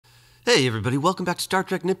Hey everybody, welcome back to Star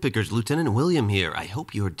Trek Nitpickers. Lieutenant William here. I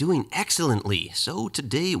hope you're doing excellently. So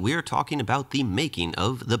today we're talking about the making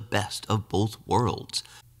of The Best of Both Worlds.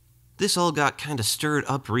 This all got kind of stirred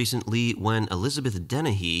up recently when Elizabeth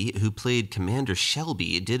Dennehy, who played Commander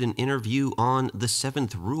Shelby, did an interview on The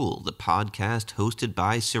Seventh Rule, the podcast hosted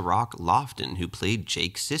by Cirroc Lofton, who played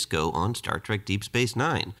Jake Sisko on Star Trek Deep Space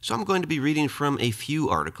Nine. So I'm going to be reading from a few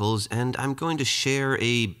articles, and I'm going to share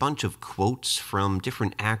a bunch of quotes from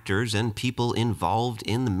different actors and people involved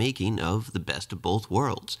in the making of The Best of Both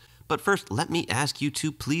Worlds. But first, let me ask you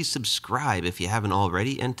to please subscribe if you haven't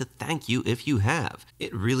already, and to thank you if you have.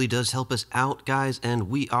 It really does help us out, guys, and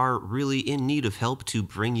we are really in need of help to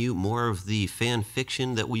bring you more of the fan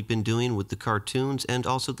fiction that we've been doing with the cartoons, and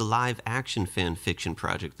also the live-action fan fiction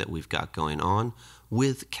project that we've got going on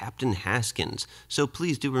with Captain Haskins. So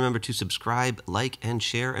please do remember to subscribe, like, and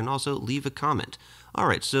share, and also leave a comment.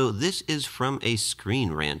 Alright, so this is from a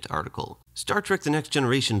Screen Rant article. Star Trek The Next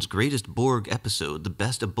Generation's greatest Borg episode, The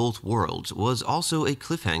Best of Both Worlds, was also a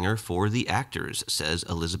cliffhanger for the actors, says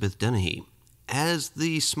Elizabeth Dennehy. As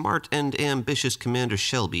the smart and ambitious Commander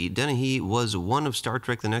Shelby, Dennehy was one of Star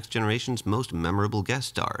Trek The Next Generation's most memorable guest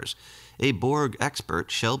stars. A Borg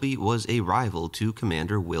expert, Shelby was a rival to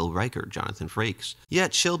Commander Will Riker, Jonathan Frakes.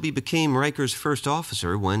 Yet Shelby became Riker's first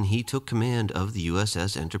officer when he took command of the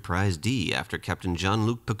USS Enterprise D after Captain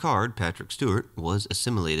Jean-Luc Picard, Patrick Stewart, was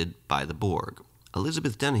assimilated by the Borg.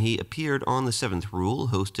 Elizabeth Dennehy appeared on The Seventh Rule,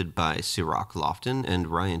 hosted by Cirroc Lofton and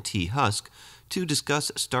Ryan T. Husk, to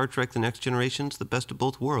discuss Star Trek The Next Generation's The Best of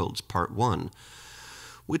Both Worlds, Part 1,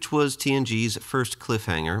 which was TNG's first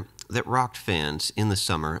cliffhanger that rocked fans in the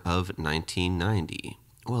summer of 1990.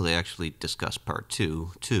 Well, they actually discussed Part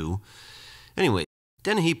 2, too. Anyway,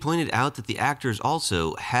 Dennehy pointed out that the actors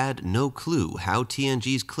also had no clue how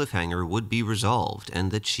TNG's cliffhanger would be resolved,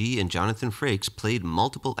 and that she and Jonathan Frakes played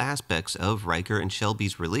multiple aspects of Riker and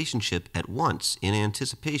Shelby's relationship at once in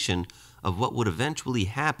anticipation of what would eventually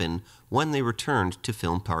happen when they returned to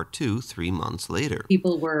film Part 2 3 months later.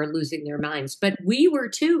 People were losing their minds, but we were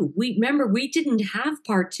too. Remember, we didn't have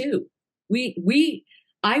Part 2.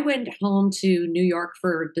 I went home to New York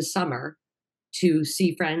for the summer to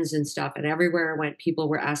see friends and stuff, and everywhere I went, people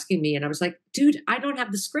were asking me, and I was like, dude, I don't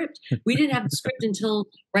have the script. We didn't have the script until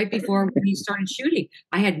right before we started shooting.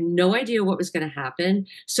 I had no idea what was going to happen.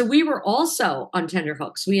 So we were also on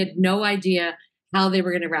tenterhooks. We had no idea how they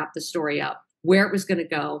were going to wrap the story up, where it was going to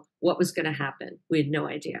go, what was going to happen. We had no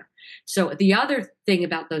idea. So the other thing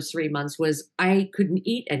about those 3 months was I couldn't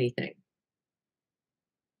eat anything.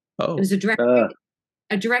 Oh. It was a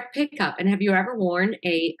direct pickup. And have you ever worn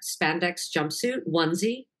a spandex jumpsuit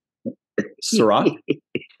onesie? Cirroc?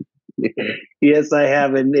 Yes, I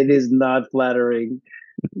have, and it is not flattering.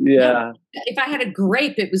 Yeah. No, if I had a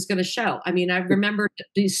grape, it was going to show. I mean, I remember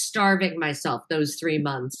starving myself those 3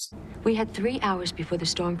 months. We had 3 hours before the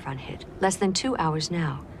storm front hit. Less than 2 hours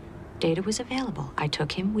now. Data was available. I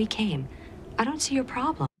took him. We came. I don't see your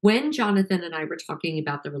problem. When Jonathan and I were talking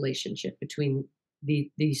about the relationship between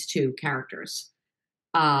these two characters,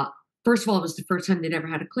 first of all, it was the first time they'd ever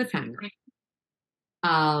had a cliffhanger.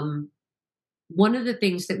 One of the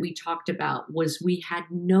things that we talked about was we had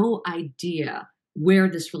no idea where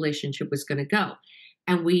this relationship was going to go.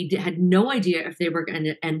 And we had no idea if they were going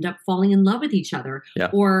to end up falling in love with each other,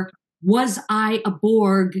 or was I a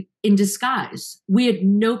Borg in disguise? We had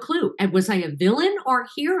no clue. And was I a villain or a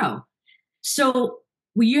hero? So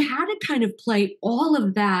you had to kind of play all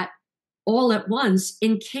of that all at once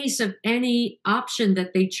in case of any option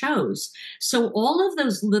that they chose. So all of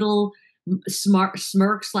those little smart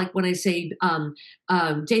smirks, like when I say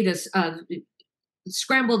Data's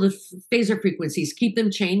scramble the phaser frequencies, keep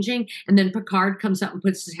them changing, and then Picard comes up and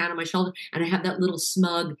puts his hand on my shoulder, and I have that little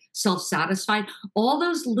smug, self-satisfied, all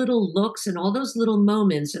those little looks and all those little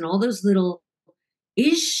moments and all those little,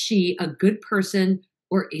 is she a good person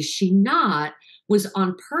or is she not, was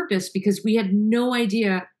on purpose because we had no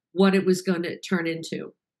idea what it was going to turn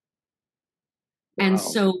into. Wow. And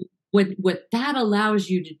so what that allows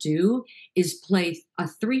you to do is play a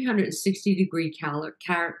 360-degree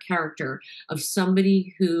character of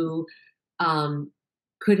somebody who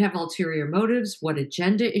could have ulterior motives. What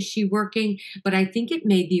agenda is she working? But I think it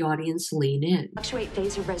made the audience lean in. Fluctuate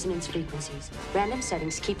phaser resonance frequencies. Random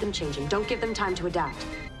settings, keep them changing. Don't give them time to adapt.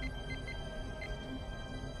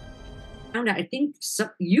 I think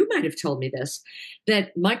you might have told me this,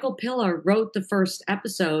 that Michael Piller wrote the first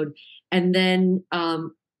episode and then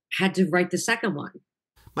had to write the second one.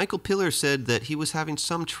 Michael Piller said that he was having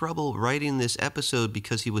some trouble writing this episode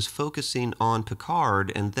because he was focusing on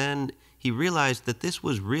Picard, and then he realized that this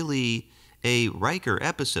was really a Riker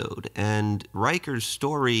episode, and Riker's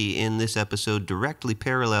story in this episode directly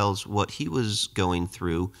parallels what he was going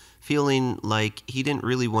through, feeling like he didn't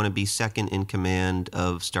really want to be second in command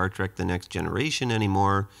of Star Trek The Next Generation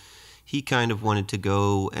anymore. He kind of wanted to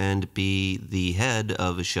go and be the head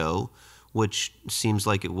of a show, which seems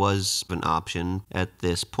like it was an option at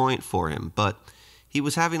this point for him. But he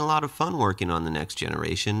was having a lot of fun working on The Next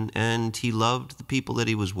Generation, and he loved the people that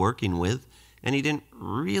he was working with, and he didn't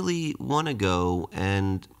really want to go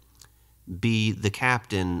and be the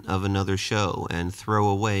captain of another show and throw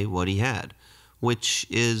away what he had, which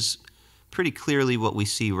is pretty clearly what we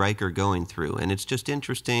see Riker going through. And it's just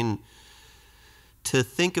interesting to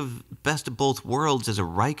think of Best of Both Worlds as a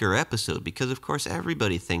Riker episode, because of course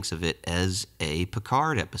everybody thinks of it as a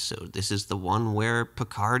Picard episode. This is the one where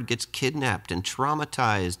Picard gets kidnapped and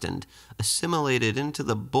traumatized and assimilated into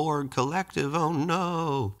the Borg collective. Oh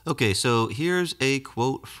no. Okay, so here's a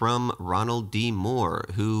quote from Ronald D. Moore,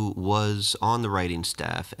 who was on the writing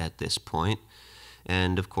staff at this point,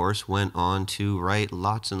 and of course went on to write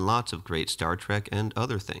lots and lots of great Star Trek and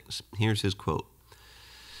other things. Here's his quote.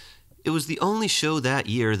 It was the only show that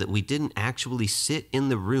year that we didn't actually sit in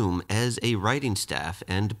the room as a writing staff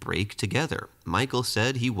and break together. Michael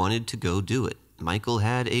said he wanted to go do it. Michael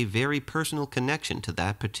had a very personal connection to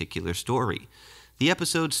that particular story. The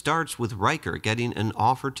episode starts with Riker getting an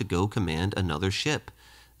offer to go command another ship.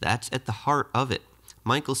 That's at the heart of it.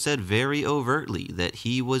 Michael said very overtly that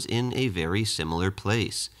he was in a very similar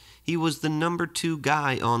place. He was the number 2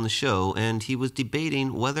 guy on the show, and he was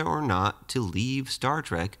debating whether or not to leave Star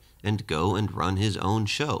Trek and go and run his own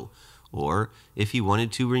show, or if he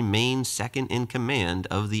wanted to remain second in command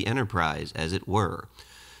of the Enterprise, as it were.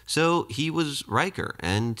 So he was Riker,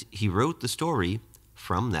 and he wrote the story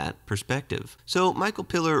from that perspective. So Michael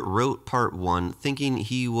Piller wrote Part 1 thinking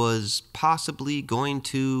he was possibly going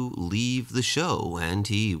to leave the show, and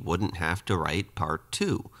he wouldn't have to write Part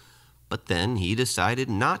 2. But then he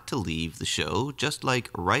decided not to leave the show, just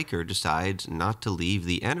like Riker decides not to leave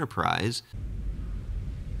the Enterprise.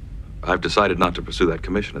 I've decided not to pursue that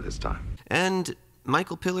commission at this time. And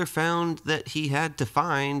Michael Piller found that he had to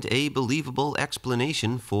find a believable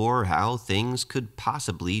explanation for how things could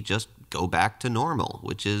possibly just go back to normal,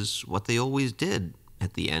 which is what they always did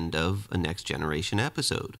at the end of a Next Generation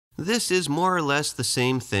episode. This is more or less the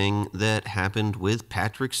same thing that happened with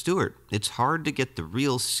Patrick Stewart. It's hard to get the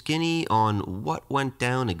real skinny on what went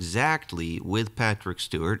down exactly with Patrick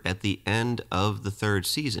Stewart at the end of the 3rd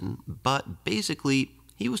season, but basically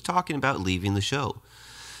he was talking about leaving the show.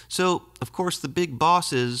 So, of course, the big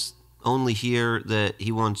bosses only hear that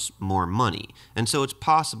he wants more money, and so it's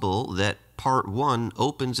possible that Part 1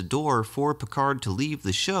 opens a door for Picard to leave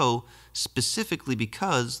the show specifically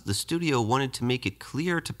because the studio wanted to make it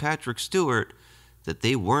clear to Patrick Stewart that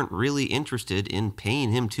they weren't really interested in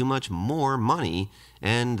paying him too much more money,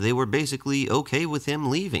 and they were basically okay with him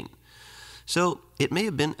leaving. So it may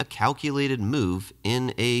have been a calculated move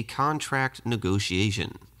in a contract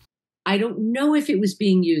negotiation. I don't know if it was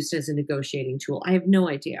being used as a negotiating tool. I have no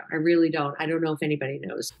idea. I really don't. I don't know if anybody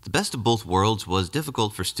knows. The Best of Both Worlds was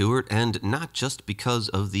difficult for Stewart, and not just because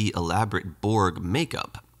of the elaborate Borg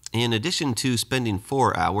makeup. In addition to spending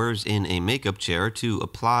 4 hours in a makeup chair to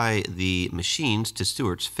apply the machines to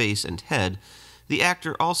Stewart's face and head, the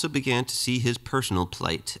actor also began to see his personal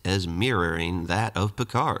plight as mirroring that of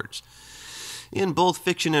Picard's. In both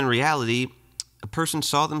fiction and reality, a person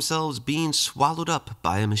saw themselves being swallowed up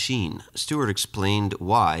by a machine. Stewart explained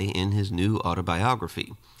why in his new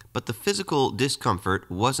autobiography. But the physical discomfort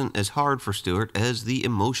wasn't as hard for Stewart as the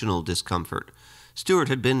emotional discomfort. Stewart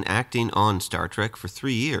had been acting on Star Trek for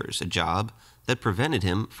 3 years, a job that prevented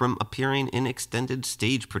him from appearing in extended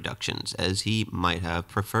stage productions as he might have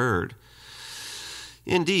preferred.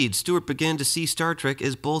 Indeed, Stewart began to see Star Trek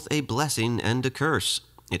as both a blessing and a curse.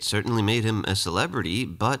 It certainly made him a celebrity,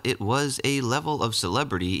 but it was a level of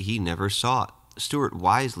celebrity he never sought. Stewart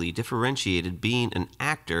wisely differentiated being an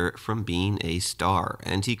actor from being a star,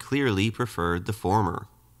 and he clearly preferred the former.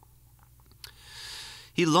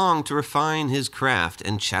 He longed to refine his craft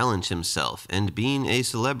and challenge himself, and being a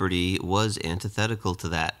celebrity was antithetical to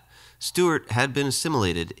that. Stewart had been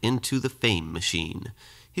assimilated into the fame machine.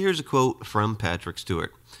 Here's a quote from Patrick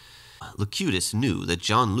Stewart. Locutus knew that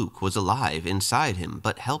Jean-Luc was alive inside him,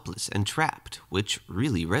 but helpless and trapped, which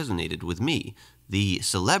really resonated with me. The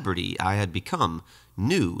celebrity I had become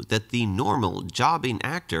knew that the normal, jobbing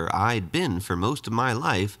actor I'd been for most of my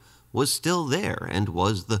life was still there and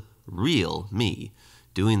was the real me.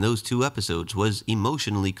 Doing those 2 episodes was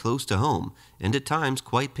emotionally close to home, and at times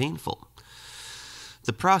quite painful.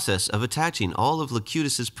 The process of attaching all of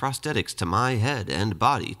Locutus's prosthetics to my head and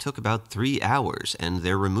body took about 3 hours, and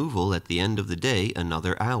their removal at the end of the day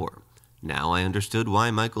another hour. Now I understood why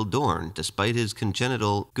Michael Dorn, despite his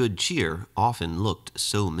congenital good cheer, often looked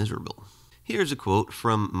so miserable. Here's a quote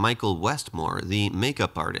from Michael Westmore, the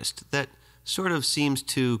makeup artist, that sort of seems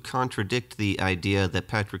to contradict the idea that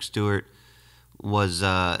Patrick Stewart was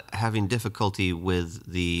having difficulty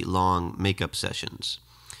with the long makeup sessions.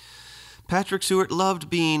 Patrick Stewart loved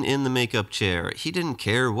being in the makeup chair. He didn't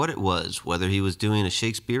care what it was, whether he was doing a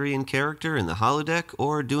Shakespearean character in the holodeck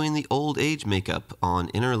or doing the old age makeup on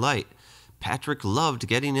Inner Light. Patrick loved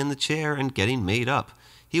getting in the chair and getting made up.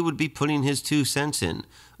 He would be putting his 2 cents in.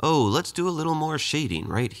 "Oh, let's do a little more shading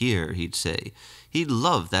right here," he'd say. He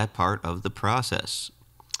loved that part of the process.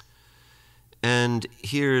 And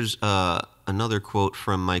here's another quote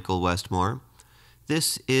from Michael Westmore.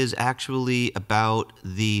 This is actually about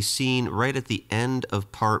the scene right at the end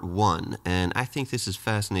of part 1, and I think this is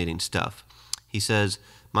fascinating stuff. He says,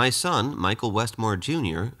 "My son, Michael Westmore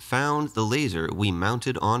Jr., found the laser we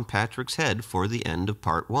mounted on Patrick's head for the end of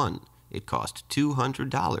part 1. It cost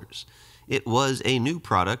 $200. It was a new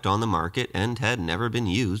product on the market and had never been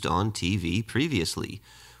used on TV previously.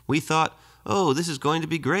 We thought, oh, this is going to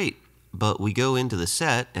be great, but we go into the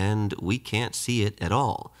set and we can't see it at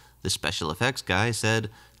all. The special effects guy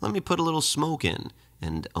said, let me put a little smoke in,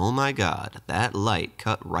 and oh my God, that light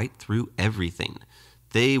cut right through everything.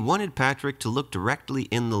 They wanted Patrick to look directly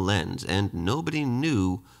in the lens, and nobody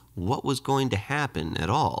knew what was going to happen at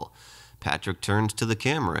all. Patrick turns to the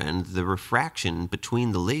camera, and the refraction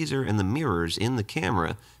between the laser and the mirrors in the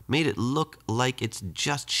camera made it look like it's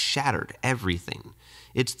just shattered everything.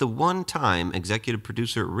 It's the one time executive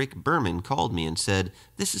producer Rick Berman called me and said,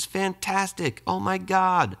 this is fantastic, oh my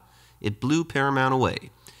God. It blew Paramount away.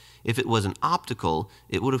 If it was an optical,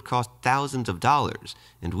 it would have cost thousands of dollars,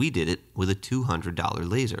 and we did it with a $200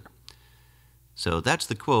 laser." So that's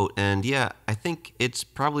the quote, and yeah, I think it's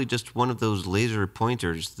probably just one of those laser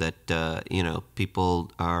pointers that,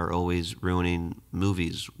 people are always ruining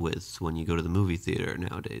movies with when you go to the movie theater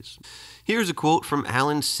nowadays. Here's a quote from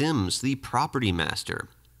Alan Sims, the property master.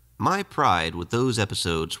 "My pride with those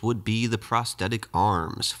episodes would be the prosthetic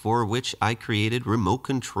arms, for which I created remote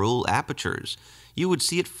control apertures. You would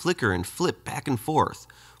see it flicker and flip back and forth.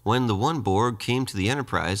 When the one Borg came to the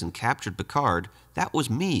Enterprise and captured Picard, that was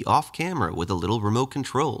me off camera with a little remote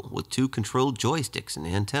control, with 2 controlled joysticks and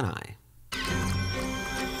antennae."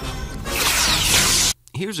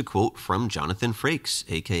 Here's a quote from Jonathan Frakes,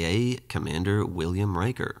 aka Commander William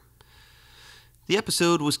Riker. "The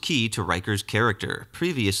episode was key to Riker's character.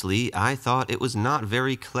 Previously, I thought it was not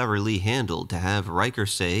very cleverly handled to have Riker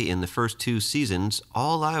say in the first 2 seasons,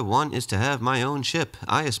 all I want is to have my own ship.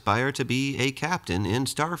 I aspire to be a captain in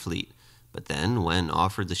Starfleet. But then, when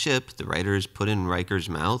offered the ship, the writers put in Riker's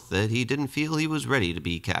mouth that he didn't feel he was ready to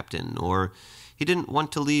be captain, or he didn't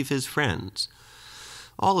want to leave his friends.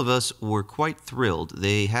 All of us were quite thrilled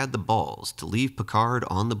they had the balls to leave Picard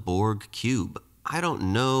on the Borg cube. I don't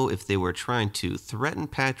know if they were trying to threaten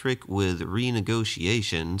Patrick with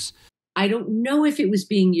renegotiations. I don't know if it was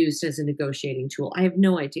being used as a negotiating tool. I have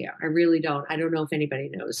no idea. I really don't. I don't know if anybody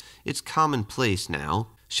knows. It's commonplace now.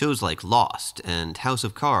 Shows like Lost and House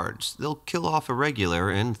of Cards, they'll kill off a regular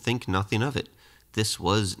and think nothing of it. This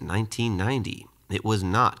was 1990. It was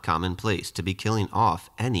not commonplace to be killing off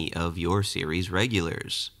any of your series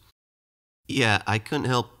regulars. Yeah, I couldn't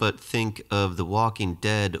help but think of The Walking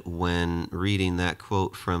Dead when reading that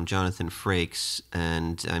quote from Jonathan Frakes,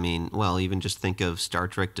 and even just think of Star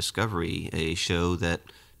Trek Discovery, a show that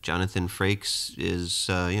Jonathan Frakes is,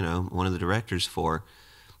 one of the directors for.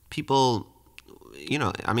 People,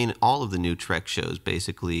 all of the new Trek shows,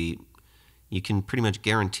 basically, you can pretty much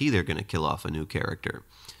guarantee they're going to kill off a new character.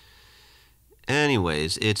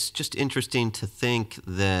 Anyways, it's just interesting to think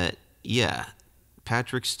that,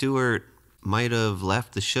 Patrick Stewart might have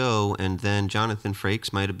left the show, and then Jonathan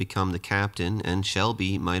Frakes might have become the captain, and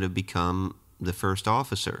Shelby might have become the first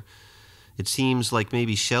officer. It seems like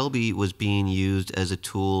maybe Shelby was being used as a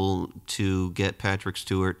tool to get Patrick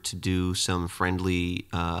Stewart to do some friendly,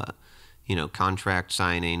 contract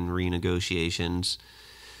signing, renegotiations,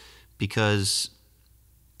 because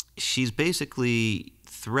she's basically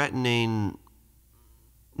threatening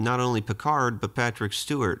not only Picard, but Patrick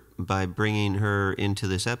Stewart by bringing her into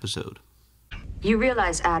this episode. You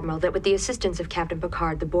realize, Admiral, that with the assistance of Captain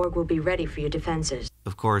Picard, the Borg will be ready for your defenses.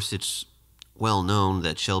 Of course, it's well known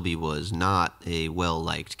that Shelby was not a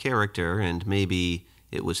well-liked character, and maybe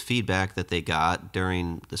it was feedback that they got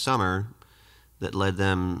during the summer that led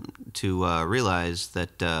them to realize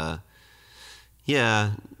that,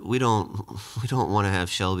 we don't want to have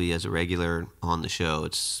Shelby as a regular on the show.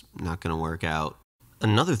 It's not going to work out.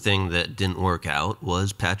 Another thing that didn't work out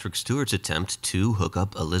was Patrick Stewart's attempt to hook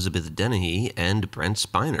up Elizabeth Dennehy and Brent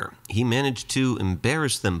Spiner. He managed to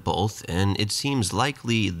embarrass them both, and it seems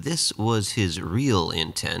likely this was his real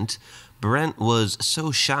intent. Brent was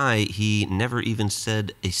so shy he never even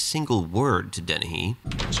said a single word to Dennehy.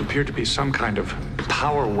 Those appear to be some kind of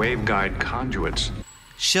power waveguide conduits.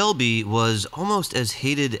 Shelby was almost as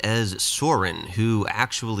hated as Soren, who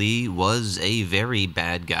actually was a very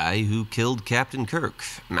bad guy who killed Captain Kirk.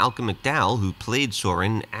 Malcolm McDowell, who played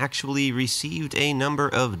Soren, actually received a number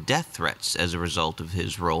of death threats as a result of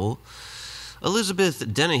his role.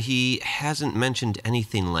 Elizabeth Dennehy hasn't mentioned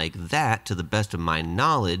anything like that to the best of my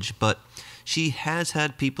knowledge, but she has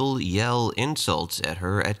had people yell insults at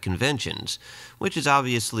her at conventions, which is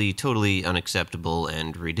obviously totally unacceptable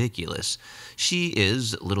and ridiculous. She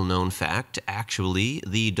is, little known fact, actually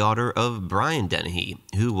the daughter of Brian Dennehy,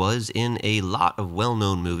 who was in a lot of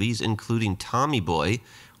well-known movies including Tommy Boy,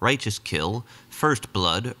 Righteous Kill, First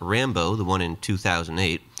Blood, Rambo, the one in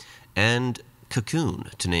 2008, and Cocoon,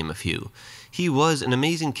 to name a few. He was an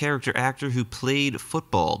amazing character actor who played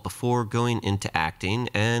football before going into acting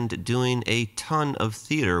and doing a ton of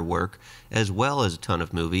theater work as well as a ton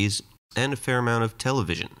of movies and a fair amount of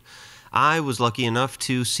television. I was lucky enough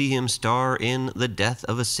to see him star in The Death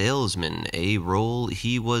of a Salesman, a role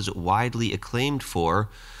he was widely acclaimed for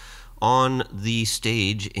on the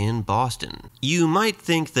stage in Boston. You might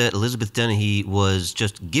think that Elizabeth Dennehy was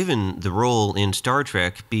just given the role in Star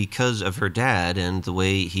Trek because of her dad and the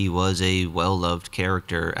way he was a well-loved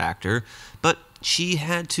character actor, but she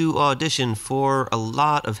had to audition for a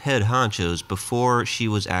lot of head honchos before she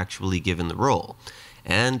was actually given the role.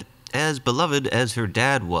 And as beloved as her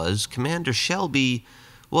dad was, Commander Shelby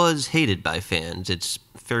was hated by fans, it's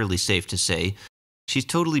fairly safe to say. She's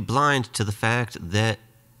totally blind to the fact that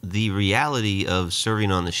the reality of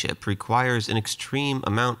serving on the ship requires an extreme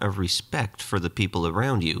amount of respect for the people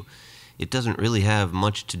around you. It doesn't really have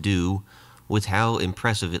much to do with how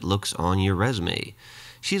impressive it looks on your resume.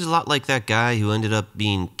 She's a lot like that guy who ended up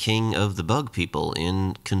being king of the bug people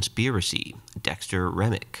in Conspiracy, Dexter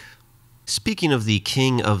Remick. Speaking of the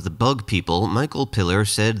king of the bug people, Michael Piller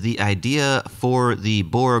said the idea for the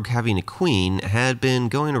Borg having a queen had been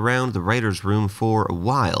going around the writer's room for a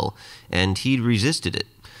while, and he'd resisted it.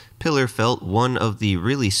 Piller felt one of the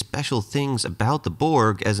really special things about the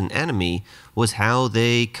Borg as an enemy was how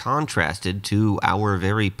they contrasted to our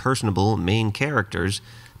very personable main characters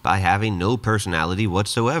by having no personality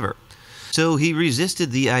whatsoever. So he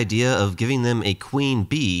resisted the idea of giving them a queen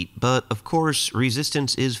bee, but of course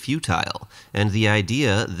resistance is futile, and the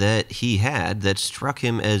idea that he had that struck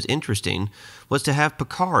him as interesting was to have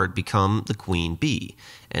Picard become the queen bee,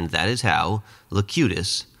 and that is how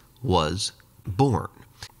Locutus was born.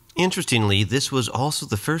 Interestingly, this was also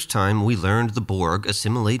the first time we learned the Borg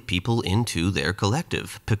assimilate people into their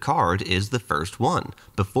collective. Picard is the first one.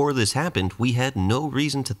 Before this happened, we had no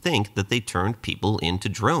reason to think that they turned people into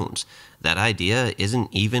drones. That idea isn't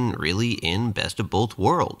even really in Best of Both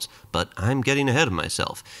Worlds, but I'm getting ahead of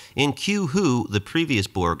myself. In Q Who, the previous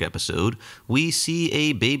Borg episode, we see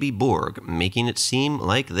a baby Borg, making it seem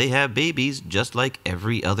like they have babies just like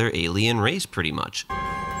every other alien race pretty much.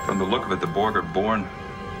 From the look of it, the Borg are born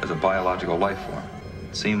as a biological life form.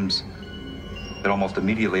 It seems that almost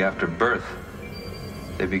immediately after birth,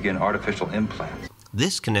 they begin artificial implants.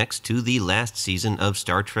 This connects to the last season of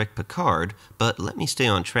Star Trek Picard, but let me stay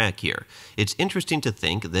on track here. It's interesting to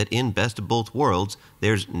think that in Best of Both Worlds,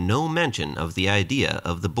 there's no mention of the idea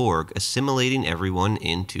of the Borg assimilating everyone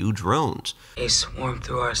into drones. They swarmed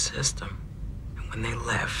through our system, and when they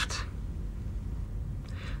left,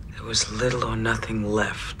 there was little or nothing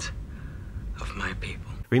left of my people.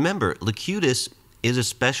 Remember, Locutus is a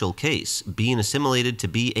special case, being assimilated to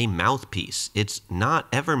be a mouthpiece. It's not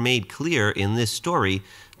ever made clear in this story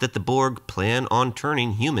that the Borg plan on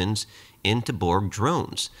turning humans into Borg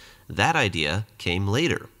drones. That idea came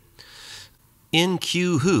later. In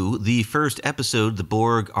Q Who, the first episode the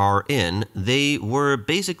Borg are in, they were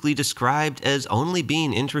basically described as only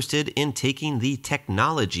being interested in taking the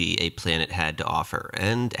technology a planet had to offer,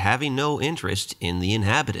 and having no interest in the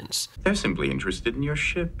inhabitants. They're simply interested in your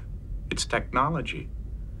ship, its technology.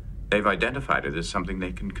 They've identified it as something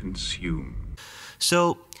they can consume.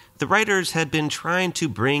 So, the writers had been trying to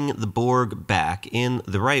bring the Borg back in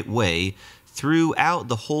the right way throughout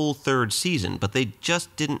the whole third season, but they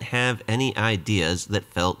just didn't have any ideas that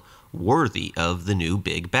felt worthy of the new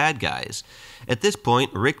big bad guys. At this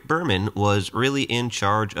point, Rick Berman was really in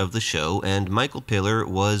charge of the show, and Michael Piller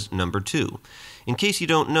was number 2. In case you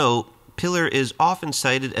don't know, Piller is often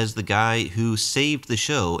cited as the guy who saved the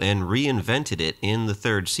show and reinvented it in the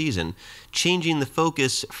third season, changing the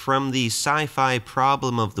focus from the sci-fi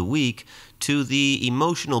problem of the week to the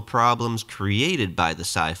emotional problems created by the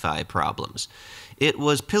sci-fi problems. It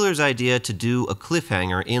was Piller's idea to do a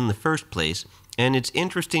cliffhanger in the first place, and it's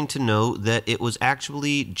interesting to know that it was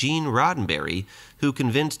actually Gene Roddenberry who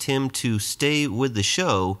convinced him to stay with the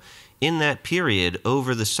show in that period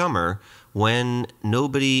over the summer when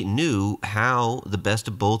nobody knew how the Best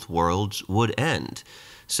of Both Worlds would end.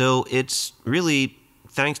 So it's really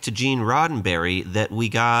thanks to Gene Roddenberry that we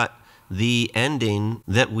got the ending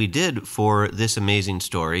that we did for this amazing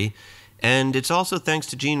story. And it's also thanks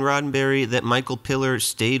to Gene Roddenberry that Michael Piller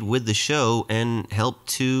stayed with the show and helped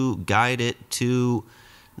to guide it to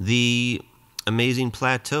the amazing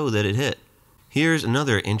plateau that it hit. Here's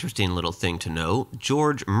another interesting little thing to know.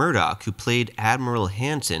 George Murdoch, who played Admiral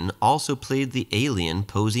Hansen, also played the alien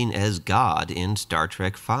posing as God in Star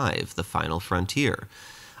Trek V, The Final Frontier.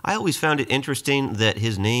 I always found it interesting that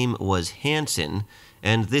his name was Hansen,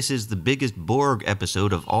 and this is the biggest Borg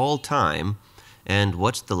episode of all time. And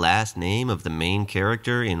what's the last name of the main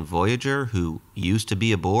character in Voyager who used to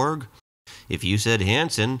be a Borg? If you said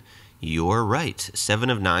Hansen, you're right. Seven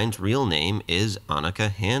of Nine's real name is Annika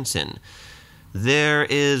Hansen. There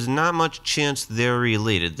is not much chance they're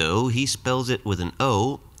related, though. He spells it with an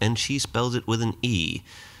O, and she spells it with an E.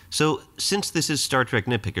 So, since this is Star Trek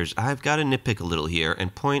Nitpickers, I've got to nitpick a little here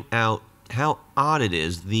and point out how odd it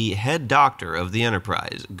is the head doctor of the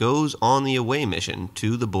Enterprise goes on the away mission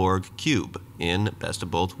to the Borg cube in Best of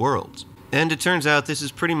Both Worlds. And it turns out this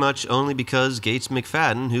is pretty much only because Gates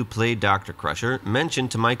McFadden, who played Dr. Crusher,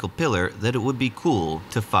 mentioned to Michael Piller that it would be cool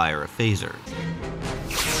to fire a phaser.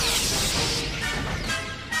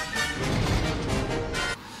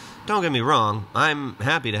 Don't get me wrong, I'm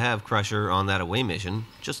happy to have Crusher on that away mission,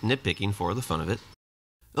 just nitpicking for the fun of it.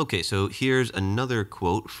 Okay, so here's another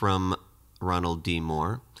quote from Ronald D.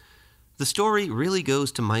 Moore. The story really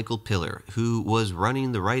goes to Michael Piller, who was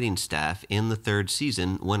running the writing staff in the third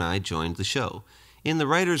season when I joined the show. In the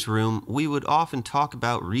writer's room, we would often talk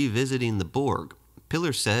about revisiting the Borg.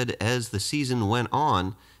 Piller said as the season went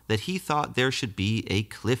on that he thought there should be a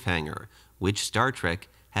cliffhanger, which Star Trek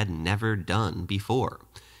had never done before.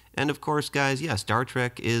 And of course, guys, yeah, Star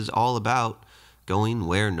Trek is all about going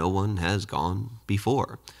where no one has gone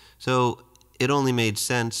before. So it only made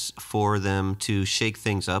sense for them to shake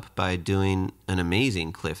things up by doing an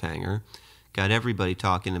amazing cliffhanger. Got everybody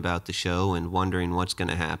talking about the show and wondering what's going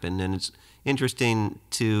to happen. And it's interesting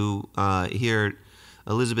to hear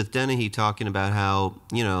Elizabeth Dennehy talking about how,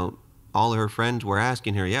 you know, all of her friends were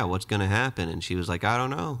asking her, yeah, what's going to happen? And she was like, I don't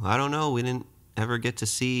know. We didn't ever get to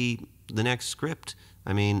see the next script.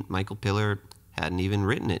 I mean, Michael Piller hadn't even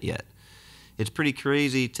written it yet. It's pretty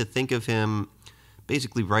crazy to think of him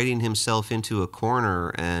basically writing himself into a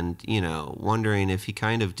corner and, you know, wondering if he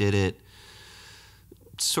kind of did it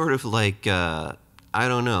sort of like, I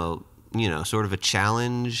don't know, you know, sort of a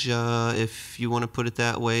challenge, if you want to put it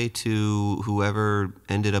that way, to whoever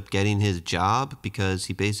ended up getting his job, because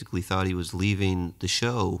he basically thought he was leaving the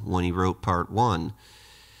show when he wrote part one.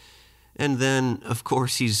 And then, of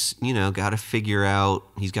course, he's, you know, got to figure out,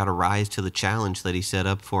 he's got to rise to the challenge that he set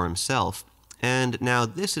up for himself. And now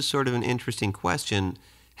this is sort of an interesting question.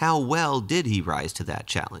 How well did he rise to that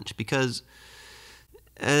challenge? Because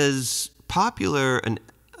as popular an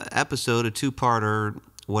episode, a two-parter,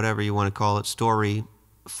 whatever you want to call it, story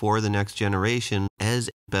for the next generation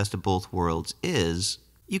as Best of Both Worlds is,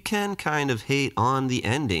 you can kind of hate on the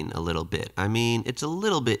ending a little bit. I mean, it's a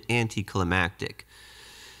little bit anticlimactic.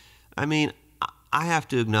 I mean, I have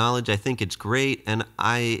to acknowledge, I think it's great, and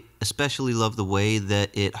I especially love the way that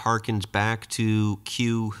it harkens back to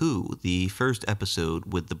Q Who, the first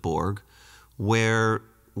episode with the Borg, where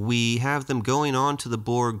we have them going on to the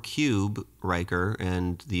Borg cube, Riker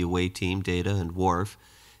and the away team, Data and Worf,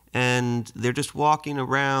 and they're just walking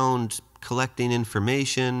around collecting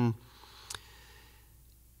information.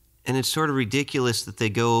 And it's sort of ridiculous that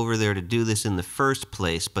they go over there to do this in the first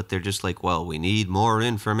place, but they're just like, well, we need more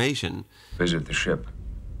information. Visit the ship.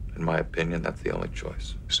 In my opinion, that's the only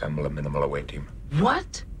choice. Assemble a minimal away team.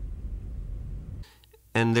 What?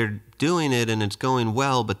 And they're doing it and it's going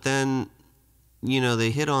well, but then, you know,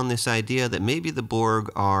 they hit on this idea that maybe the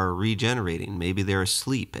Borg are regenerating. Maybe they're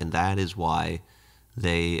asleep, and that is why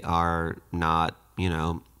they are not, you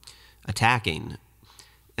know, attacking.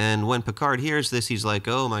 And when Picard hears this, he's like,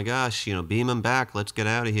 oh my gosh, you know, beam them back, let's get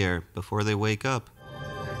out of here before they wake up.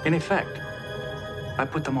 In effect, I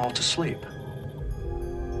put them all to sleep.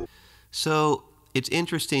 So it's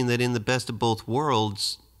interesting that in the Best of Both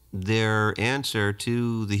Worlds, their answer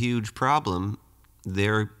to the huge problem,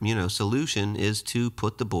 their, solution is to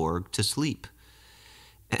put the Borg to sleep.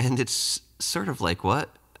 And it's sort of like, what?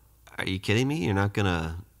 Are you kidding me? You're not going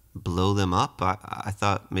to blow them up? I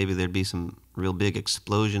thought maybe there'd be some real big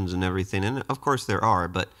explosions and everything. And of course there are,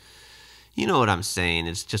 but you know what I'm saying.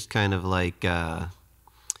 It's just kind of like,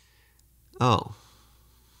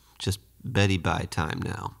 just Betty Bye time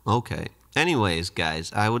now. Okay. Anyways,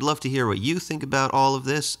 guys, I would love to hear what you think about all of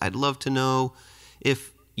this. I'd love to know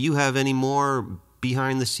if you have any more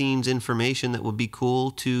behind-the-scenes information that would be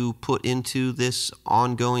cool to put into this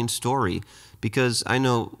ongoing story, because I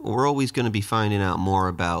know we're always going to be finding out more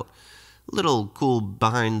about little cool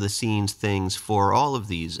behind-the-scenes things for all of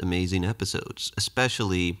these amazing episodes,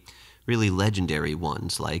 especially really legendary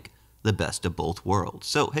ones like The Best of Both Worlds.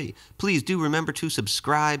 So, hey, please do remember to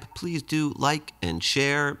subscribe. Please do like and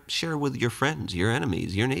share. Share with your friends, your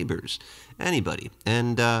enemies, your neighbors, anybody.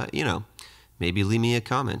 And, maybe leave me a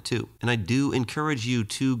comment too. And I do encourage you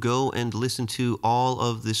to go and listen to all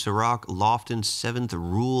of the Cirroc Lofton 7th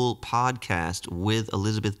Rule podcast with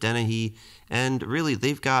Elizabeth Dennehy. And really,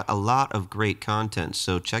 they've got a lot of great content,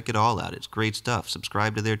 so check it all out. It's great stuff.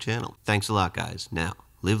 Subscribe to their channel. Thanks a lot, guys. Now,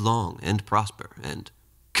 live long and prosper and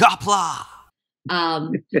Kapla!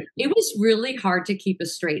 It was really hard to keep a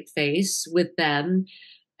straight face with them,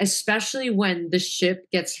 especially when the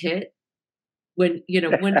ship gets hit. When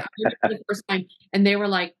the first time, and they were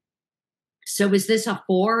like, so is this a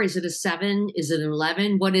 4? Is it a 7? Is it an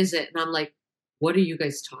 11? What is it? And I'm like, what are you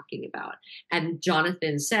guys talking about? And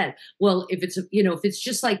Jonathan said, well, if it's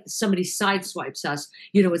just like somebody sideswipes us,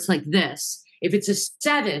 it's like this. If it's a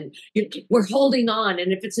 7, we're holding on.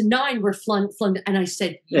 And if it's a 9, we're flung. And I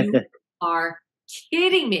said, you are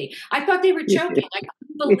kidding me. I thought they were joking. I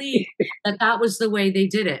couldn't believe that was the way they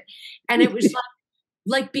did it. And it was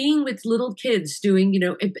like being with little kids doing,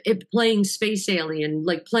 playing Space Alien,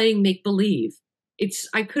 like playing make-believe.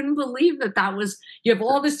 I couldn't believe that was, you have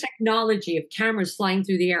all this technology of cameras flying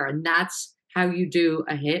through the air, and that's how you do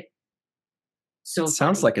a hit. So it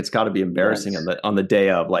sounds like it's got to be embarrassing on the day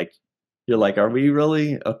of, like, you're like, are we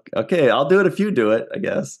really? Okay, I'll do it if you do it, I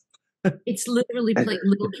guess. It's literally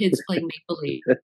little kids playing make-believe.